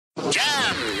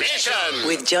Nation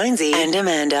with Jonesy and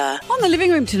Amanda. On the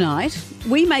living room tonight,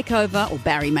 we make over, or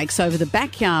Barry makes over, the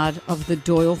backyard of the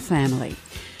Doyle family.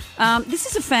 This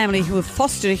is a family who have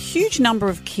fostered a huge number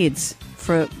of kids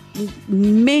for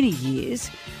many years.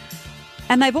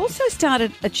 And they've also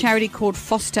started a charity called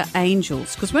Foster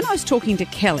Angels. Because when I was talking to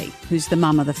Kelly, who's the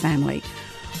mum of the family,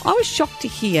 I was shocked to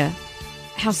hear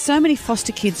how so many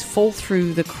foster kids fall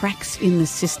through the cracks in the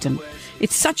system.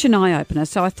 It's such an eye-opener,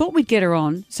 so I thought we'd get her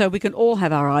on so we can all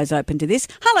have our eyes open to this.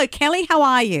 Hello, Kelly. How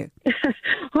are you?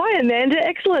 Hi, Amanda.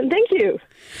 Excellent. Thank you.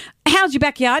 How's your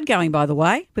backyard going, by the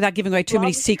way, without giving away too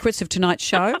many secrets of tonight's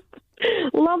show?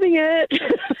 Loving it.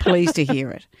 Pleased to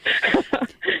hear it.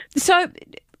 So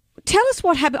tell us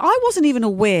what happened. I wasn't even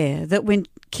aware that when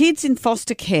kids in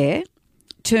foster care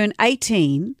turn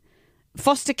 18,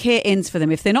 foster care ends for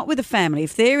them. If they're not with a family,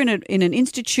 if they're in an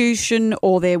institution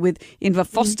or they're in a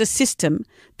foster system,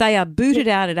 they are booted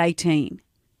out at 18.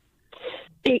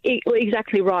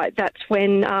 Exactly right. That's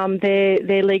when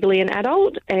they're legally an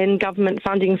adult and government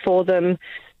funding for them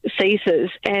ceases,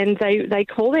 and they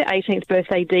call their 18th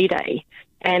birthday D-Day.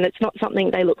 And it's not something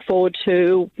they look forward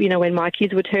to. You know, when my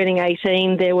kids were turning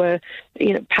 18, there were,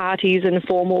 parties and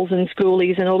formals and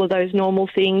schoolies and all of those normal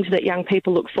things that young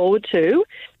people look forward to.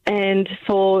 And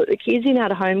for the kids in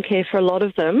out-of-home care, for a lot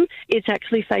of them, it's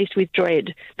actually faced with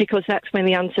dread because that's when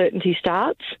the uncertainty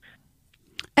starts.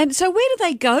 And so where do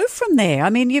they go from there?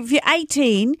 I mean, if you're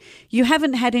 18, you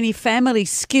haven't had any family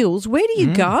skills. Where do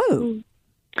you go?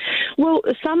 Well,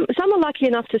 some are lucky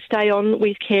enough to stay on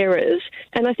with carers,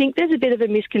 and I think there's a bit of a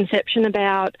misconception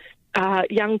about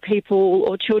young people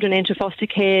or children enter foster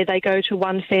care. They go to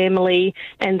one family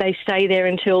and they stay there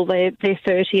until they're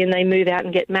 30 and they move out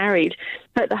and get married.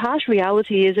 But the harsh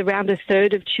reality is around a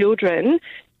third of children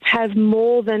have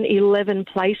more than 11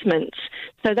 placements.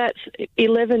 So that's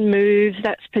 11 moves,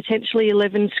 that's potentially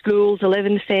 11 schools,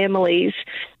 11 families.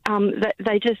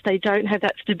 They don't have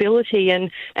that stability.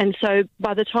 And so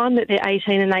by the time that they're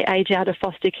 18 and they age out of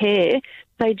foster care,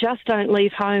 they just don't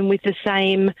leave home with the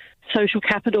same social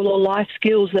capital or life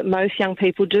skills that most young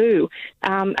people do.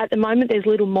 At the moment, there's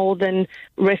little more than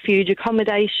refuge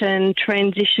accommodation,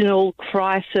 transitional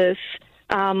crisis,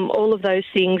 all of those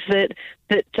things that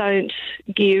don't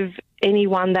give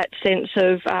anyone that sense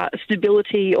of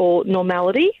stability or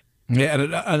normality. Yeah,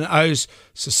 and it owes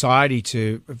society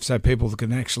so people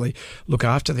can actually look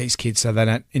after these kids so they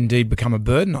don't indeed become a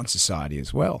burden on society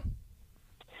as well.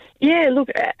 Yeah, look,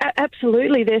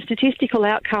 absolutely. Their statistical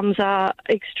outcomes are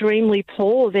extremely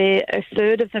poor. A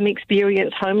third of them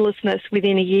experience homelessness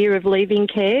within a year of leaving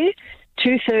care.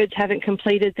 2/3 haven't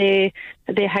completed their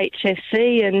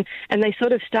HSC, and they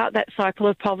sort of start that cycle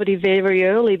of poverty very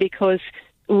early because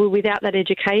without that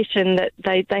education, that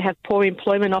they have poor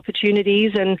employment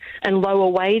opportunities and lower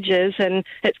wages, and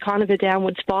it's kind of a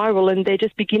downward spiral, and they're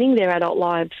just beginning their adult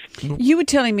lives. You were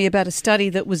telling me about a study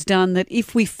that was done that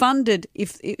if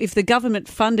the government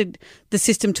funded the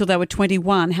system till they were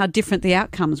 21, how different the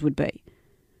outcomes would be.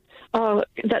 Oh,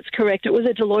 that's correct. It was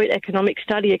a Deloitte economic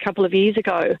study a couple of years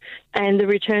ago, and the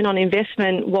return on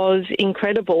investment was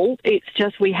incredible. It's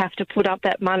just we have to put up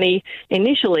that money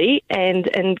initially and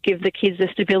give the kids the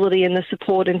stability and the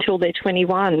support until they're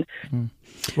 21.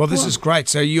 Well, this is great.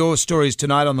 So your story is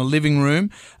tonight on The Living Room.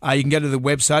 You can go to the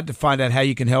website to find out how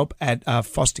you can help at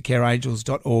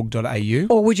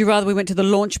fostercareangels.org.au. Or would you rather we went to the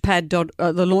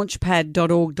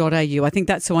launchpad.org.au? I think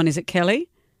that's the one, is it, Kelly?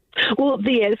 Well,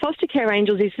 the Foster Care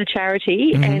Angels is the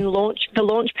charity, and the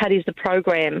Launchpad is the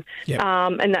program,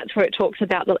 and that's where it talks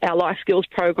about our life skills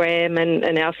program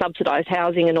and our subsidised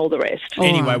housing and all the rest.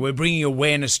 Anyway, we're bringing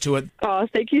awareness to it. Oh,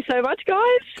 thank you so much,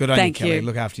 guys. Good on Thank you, Kelly. you.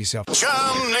 Look after yourself.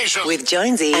 Nation With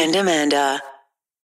Jonesy and Amanda.